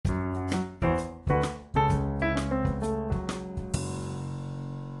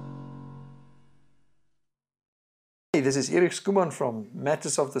Hey, this is Erik Skuman from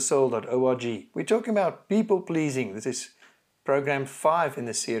mattersofthesoul.org. We're talking about people pleasing. This is program 5 in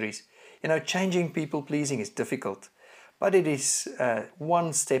the series. Changing people pleasing is difficult, but it is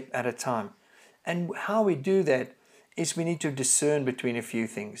one step at a time. And how we do that is we need to discern between a few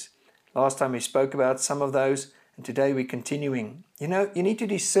things. Last time we spoke about some of those, and today we're continuing. You need to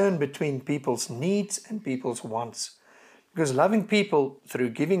discern between people's needs and people's wants. Because loving people through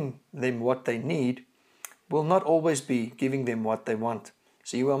giving them what they need will not always be giving them what they want.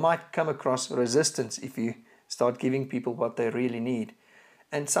 So you might come across resistance if you start giving people what they really need.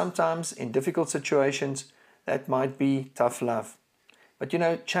 And sometimes in difficult situations, that might be tough love. But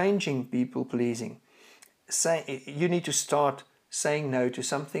changing people pleasing, you need to start saying no to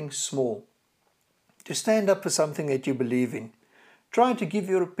something small. To stand up for something that you believe in. Try to give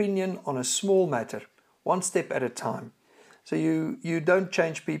your opinion on a small matter, one step at a time. So you don't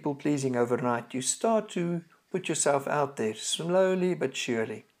change people pleasing overnight. You start to put yourself out there slowly but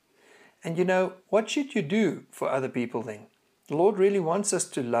surely. And what should you do for other people then? The Lord really wants us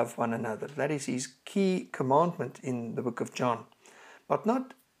to love one another. That is His key commandment in the book of John. But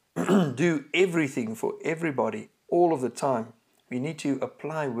not do everything for everybody all of the time. We need to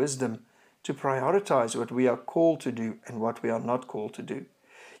apply wisdom to prioritize what we are called to do and what we are not called to do.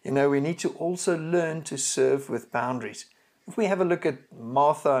 We need to also learn to serve with boundaries. If we have a look at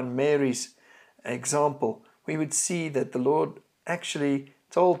Martha and Mary's example, we would see that the Lord actually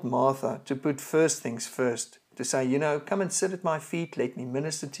told Martha to put first things first, to say, come and sit at my feet, let me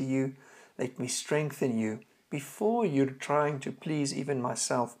minister to you, let me strengthen you, before you're trying to please even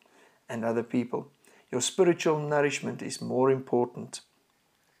myself and other people. Your spiritual nourishment is more important,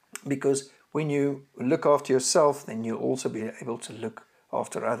 because when you look after yourself, then you'll also be able to look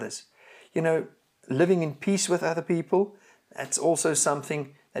after others. Living in peace with other people, that's also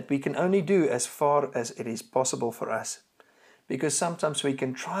something that we can only do as far as it is possible for us. Because sometimes we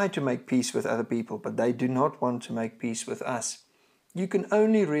can try to make peace with other people, but they do not want to make peace with us. You can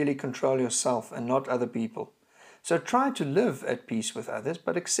only really control yourself and not other people. So try to live at peace with others,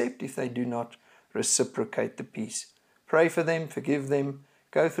 but accept if they do not reciprocate the peace. Pray for them, forgive them,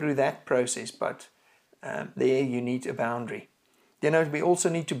 go through that process, but there you need a boundary. We also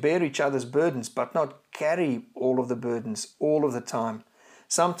need to bear each other's burdens, but not carry all of the burdens all of the time.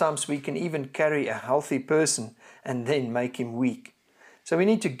 Sometimes we can even carry a healthy person and then make him weak. So we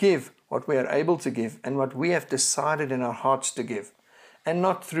need to give what we are able to give and what we have decided in our hearts to give, and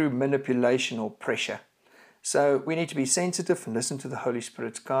not through manipulation or pressure. So we need to be sensitive and listen to the Holy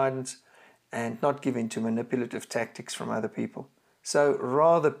Spirit's guidance and not give in to manipulative tactics from other people. So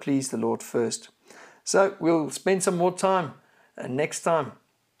rather please the Lord first. So we'll spend some more time next time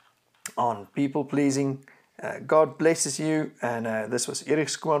on people pleasing. God blesses you, and this was Erik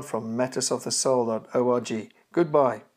Skuman from mattersofthesoul.org. Goodbye.